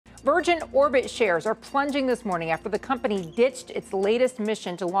Virgin Orbit shares are plunging this morning after the company ditched its latest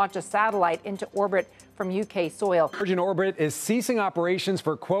mission to launch a satellite into orbit from UK soil. Virgin Orbit is ceasing operations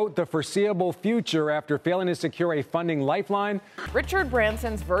for, quote, the foreseeable future after failing to secure a funding lifeline. Richard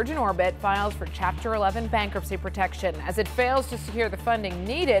Branson's Virgin Orbit files for Chapter 11 bankruptcy protection as it fails to secure the funding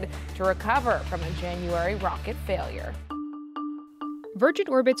needed to recover from a January rocket failure. Virgin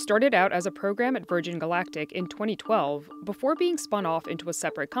Orbit started out as a program at Virgin Galactic in 2012 before being spun off into a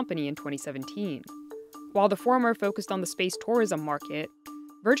separate company in 2017. While the former focused on the space tourism market,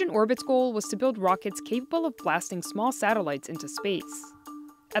 Virgin Orbit's goal was to build rockets capable of blasting small satellites into space.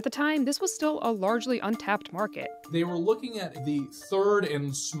 At the time, this was still a largely untapped market. They were looking at the third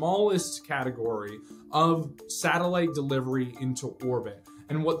and smallest category of satellite delivery into orbit.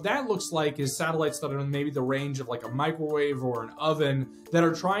 And what that looks like is satellites that are in maybe the range of like a microwave or an oven that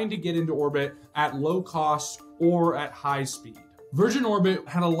are trying to get into orbit at low cost or at high speed. Virgin Orbit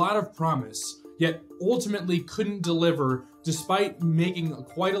had a lot of promise, yet ultimately couldn't deliver despite making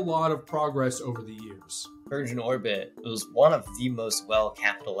quite a lot of progress over the years. Virgin Orbit was one of the most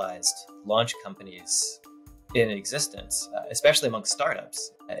well-capitalized launch companies in existence, especially among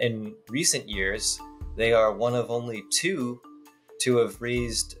startups. In recent years, they are one of only two to have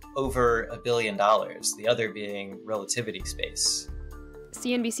raised over $1 billion, the other being Relativity Space.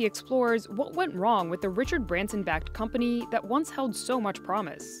 CNBC explores what went wrong with the Richard Branson-backed company that once held so much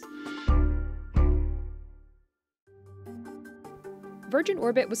promise. Virgin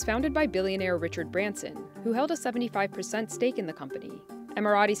Orbit was founded by billionaire Richard Branson, who held a 75% stake in the company.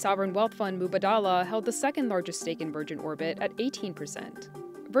 Emirati sovereign wealth fund Mubadala held the second largest stake in Virgin Orbit at 18%.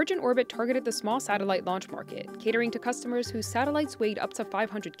 Virgin Orbit targeted the small satellite launch market, catering to customers whose satellites weighed up to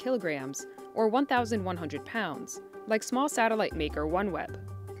 500 kilograms, or 1,100 pounds, like small satellite maker OneWeb.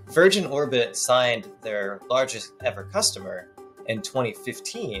 Virgin Orbit signed their largest ever customer in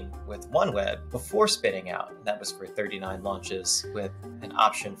 2015 with OneWeb before spinning out. That was for 39 launches with an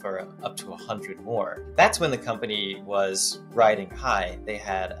option for up to 100 more. That's when the company was riding high. They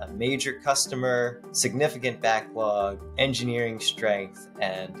had a major customer, significant backlog, engineering strength,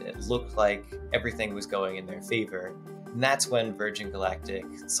 and it looked like everything was going in their favor. And that's when Virgin Galactic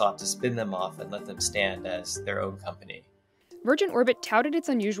sought to spin them off and let them stand as their own company. Virgin Orbit touted its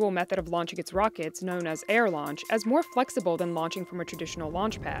unusual method of launching its rockets, known as air launch, as more flexible than launching from a traditional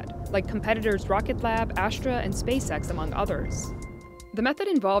launch pad, like competitors Rocket Lab, Astra, and SpaceX, among others. The method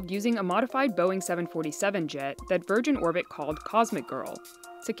involved using a modified Boeing 747 jet that Virgin Orbit called Cosmic Girl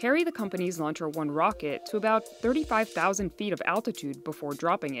to carry the company's Launcher 1 rocket to about 35,000 feet of altitude before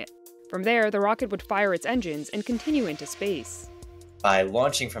dropping it. From there, the rocket would fire its engines and continue into space. By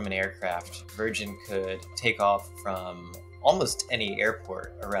launching from an aircraft, Virgin could take off from almost any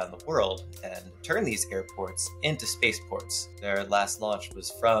airport around the world and turn these airports into spaceports. Their last launch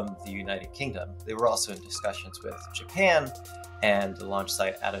was from the United Kingdom. They were also in discussions with Japan and the launch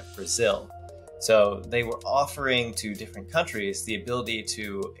site out of Brazil. So they were offering to different countries the ability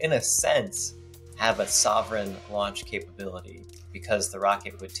to, in a sense, have a sovereign launch capability because the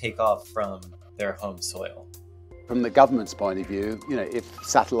rocket would take off from their home soil. From the government's point of view, if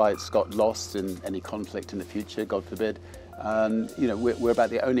satellites got lost in any conflict in the future, God forbid, we're about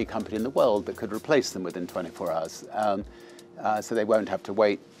the only company in the world that could replace them within 24 hours. So they won't have to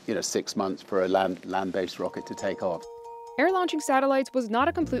wait, 6 months for a land-based rocket to take off. Air launching satellites was not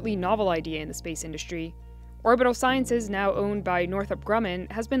a completely novel idea in the space industry. Orbital Sciences, now owned by Northrop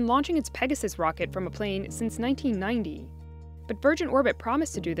Grumman, has been launching its Pegasus rocket from a plane since 1990. But Virgin Orbit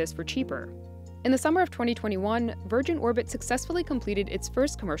promised to do this for cheaper. In the summer of 2021, Virgin Orbit successfully completed its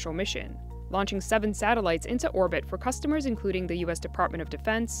first commercial mission, launching 7 satellites into orbit for customers including the US Department of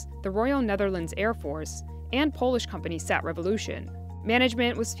Defense, the Royal Netherlands Air Force, and Polish company Sat Revolution.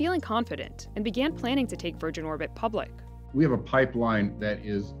 Management was feeling confident and began planning to take Virgin Orbit public. We have a pipeline that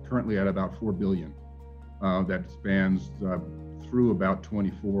is currently at about $4 billion that spans through about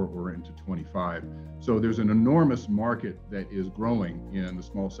 24 or into 25. So there's an enormous market that is growing in the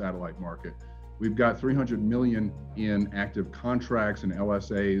small satellite market. We've got $300 million in active contracts and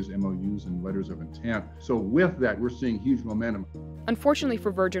LSAs, MOUs, and letters of intent. So with that, we're seeing huge momentum. Unfortunately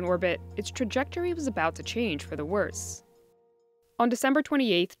for Virgin Orbit, its trajectory was about to change for the worse. On December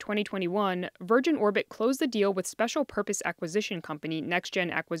 28, 2021, Virgin Orbit closed the deal with special purpose acquisition company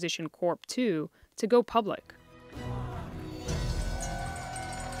NextGen Acquisition Corp. II to go public.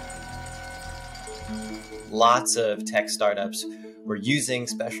 Lots of tech startups were using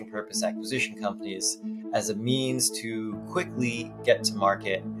special purpose acquisition companies as a means to quickly get to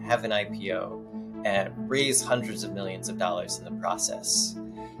market, have an IPO, and raise hundreds of millions of dollars in the process.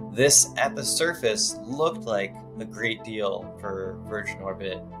 This, at the surface, looked like a great deal for Virgin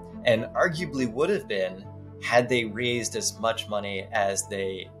Orbit, and arguably would have been had they raised as much money as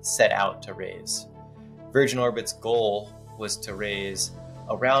they set out to raise. Virgin Orbit's goal was to raise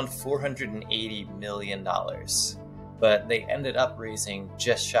around $480 million, but they ended up raising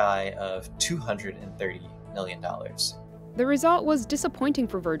just shy of $230 million. The result was disappointing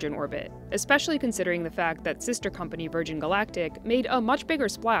for Virgin Orbit, especially considering the fact that sister company Virgin Galactic made a much bigger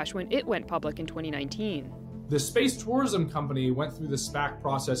splash when it went public in 2019. The space tourism company went through the SPAC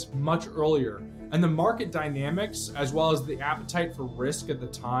process much earlier, and the market dynamics, as well as the appetite for risk at the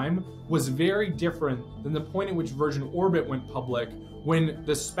time, was very different than the point at which Virgin Orbit went public, when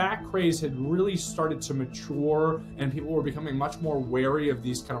the SPAC craze had really started to mature and people were becoming much more wary of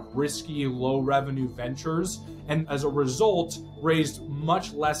these kind of risky, low revenue ventures, and as a result, raised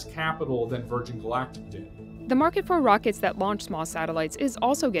much less capital than Virgin Galactic did. The market for rockets that launch small satellites is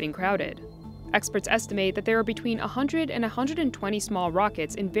also getting crowded. Experts estimate that there are between 100 and 120 small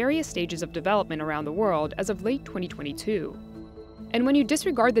rockets in various stages of development around the world as of late 2022. And when you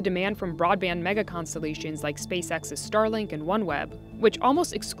disregard the demand from broadband mega constellations like SpaceX's Starlink and OneWeb, which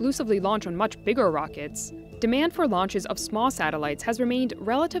almost exclusively launch on much bigger rockets, demand for launches of small satellites has remained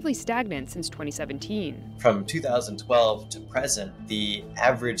relatively stagnant since 2017. From 2012 to present, the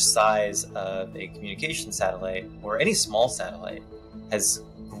average size of a communication satellite, or any small satellite, has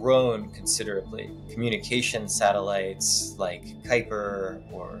grown considerably. Communication satellites like Kuiper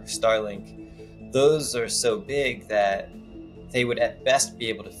or Starlink, those are so big that they would at best be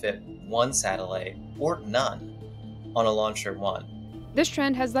able to fit one satellite or none on a Launcher 1. This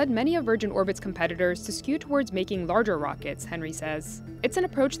trend has led many of Virgin Orbit's competitors to skew towards making larger rockets, Henry says. It's an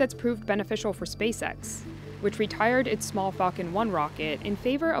approach that's proved beneficial for SpaceX, which retired its small Falcon 1 rocket in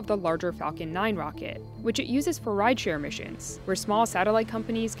favor of the larger Falcon 9 rocket, which it uses for rideshare missions, where small satellite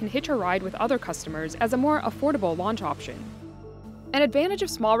companies can hitch a ride with other customers as a more affordable launch option. An advantage of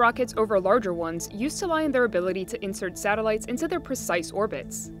small rockets over larger ones used to lie in their ability to insert satellites into their precise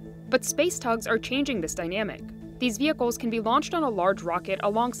orbits. But space tugs are changing this dynamic. These vehicles can be launched on a large rocket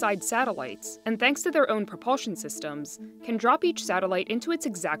alongside satellites, and thanks to their own propulsion systems, can drop each satellite into its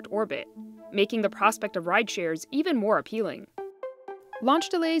exact orbit, making the prospect of rideshares even more appealing. Launch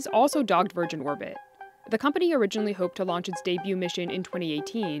delays also dogged Virgin Orbit. The company originally hoped to launch its debut mission in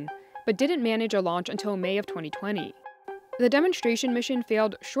 2018, but didn't manage a launch until May of 2020. The demonstration mission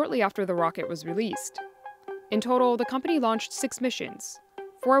failed shortly after the rocket was released. In total, the company launched 6 missions,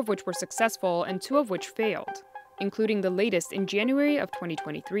 4 of which were successful and 2 of which failed, including the latest in January of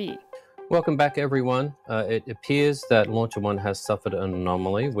 2023. Welcome back, everyone. It appears that Launcher 1 has suffered an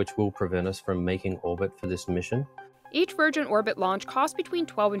anomaly which will prevent us from making orbit for this mission. Each Virgin Orbit launch cost between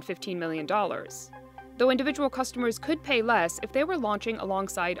 $12 and $15 million, though individual customers could pay less if they were launching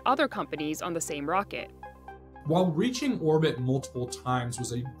alongside other companies on the same rocket. While reaching orbit multiple times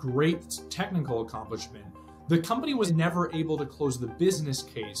was a great technical accomplishment, the company was never able to close the business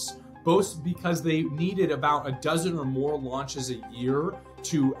case, both because they needed about a dozen or more launches a year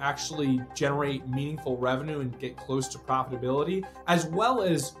to actually generate meaningful revenue and get close to profitability, as well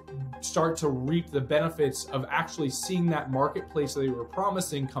as start to reap the benefits of actually seeing that marketplace they were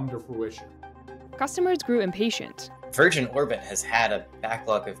promising come to fruition. Customers grew impatient. Virgin Orbit has had a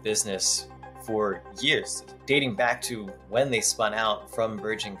backlog of business for years, dating back to when they spun out from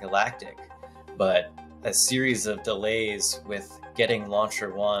Virgin Galactic, but a series of delays with getting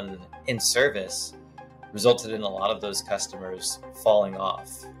Launcher 1 in service resulted in a lot of those customers falling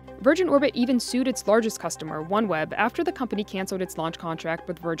off. Virgin Orbit even sued its largest customer, OneWeb, after the company canceled its launch contract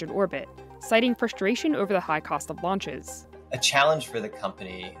with Virgin Orbit, citing frustration over the high cost of launches. A challenge for the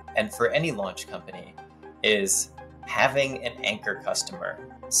company, and for any launch company, is having an anchor customer,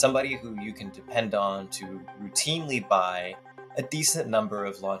 somebody who you can depend on to routinely buy a decent number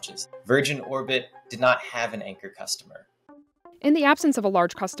of launches. Virgin Orbit did not have an anchor customer. In the absence of a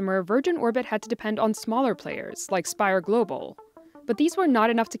large customer, Virgin Orbit had to depend on smaller players, like Spire Global. But these were not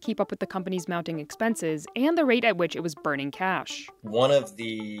enough to keep up with the company's mounting expenses and the rate at which it was burning cash. One of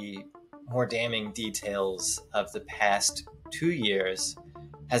the more damning details of the past 2 years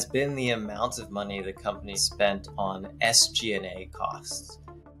has been the amount of money the company spent on SG&A costs.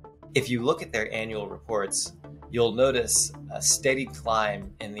 If you look at their annual reports, you'll notice a steady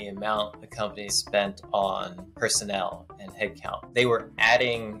climb in the amount the company spent on personnel and headcount. They were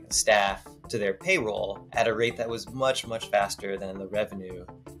adding staff to their payroll at a rate that was much, much faster than the revenue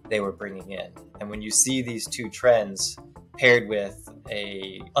they were bringing in. And when you see these two trends paired with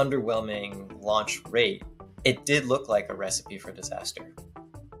a underwhelming launch rate, it did look like a recipe for disaster.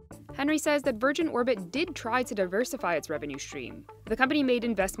 Henry says that Virgin Orbit did try to diversify its revenue stream. The company made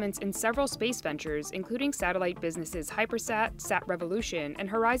investments in several space ventures, including satellite businesses Hypersat, Sat Revolution, and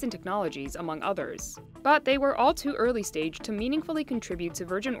Horizon Technologies, among others. But they were all too early stage to meaningfully contribute to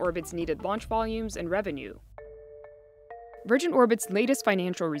Virgin Orbit's needed launch volumes and revenue. Virgin Orbit's latest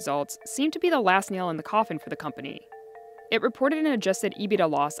financial results seem to be the last nail in the coffin for the company. It reported an adjusted EBITDA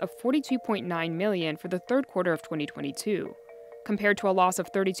loss of $42.9 million for the third quarter of 2022. Compared to a loss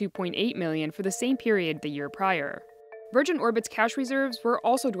of $32.8 million for the same period the year prior. Virgin Orbit's cash reserves were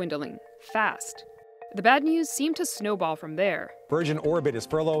also dwindling, fast. The bad news seemed to snowball from there. Virgin Orbit is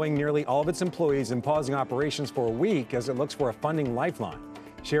furloughing nearly all of its employees and pausing operations for a week as it looks for a funding lifeline.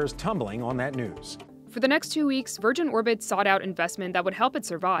 Shares tumbling on that news. For the next 2 weeks, Virgin Orbit sought out investment that would help it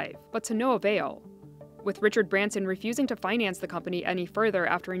survive, but to no avail. With Richard Branson refusing to finance the company any further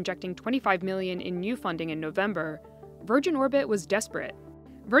after injecting $25 million in new funding in November, Virgin Orbit was desperate.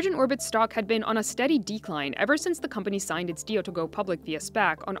 Virgin Orbit's stock had been on a steady decline ever since the company signed its deal to go public via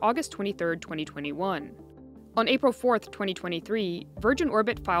SPAC on August 23, 2021. On April 4, 2023, Virgin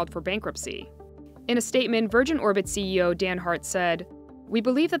Orbit filed for bankruptcy. In a statement, Virgin Orbit CEO Dan Hart said, "We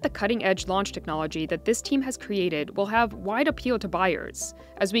believe that the cutting-edge launch technology that this team has created will have wide appeal to buyers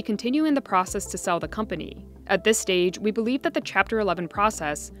as we continue in the process to sell the company. At this stage, we believe that the Chapter 11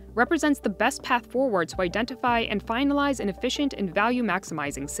 process represents the best path forward to identify and finalize an efficient and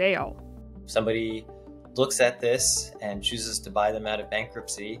value-maximizing sale." Somebody looks at this and chooses to buy them out of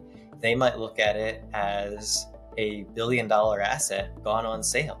bankruptcy, they might look at it as a billion-dollar asset gone on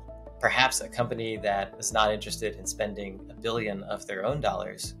sale. Perhaps a company that is not interested in spending $1 billion of their own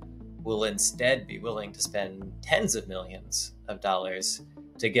dollars will instead be willing to spend tens of millions of dollars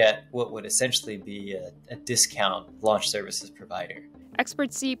to get what would essentially be a discount launch services provider.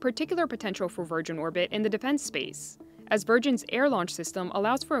 Experts see particular potential for Virgin Orbit in the defense space, as Virgin's air launch system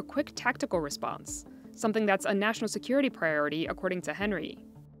allows for a quick tactical response, something that's a national security priority according to Henry.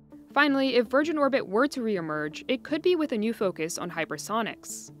 Finally, if Virgin Orbit were to reemerge, it could be with a new focus on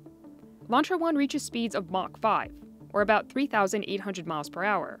hypersonics. Launcher 1 reaches speeds of Mach 5, or about 3,800 miles per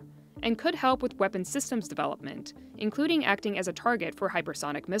hour, and could help with weapon systems development, including acting as a target for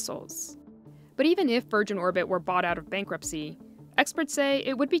hypersonic missiles. But even if Virgin Orbit were bought out of bankruptcy, experts say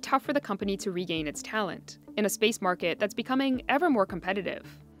it would be tough for the company to regain its talent in a space market that's becoming ever more competitive.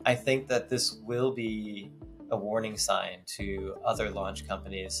 I think that this will be a warning sign to other launch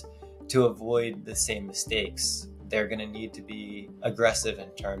companies to avoid the same mistakes. They're going to need to be aggressive in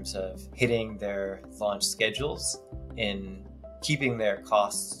terms of hitting their launch schedules, in keeping their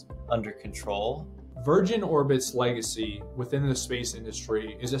costs under control. Virgin Orbit's legacy within the space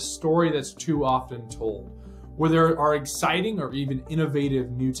industry is a story that's too often told, where there are exciting or even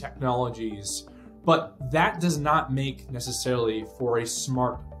innovative new technologies, but that does not make necessarily for a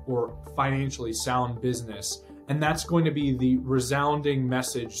smart or financially sound business. And that's going to be the resounding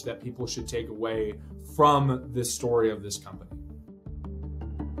message that people should take away from this story of this company.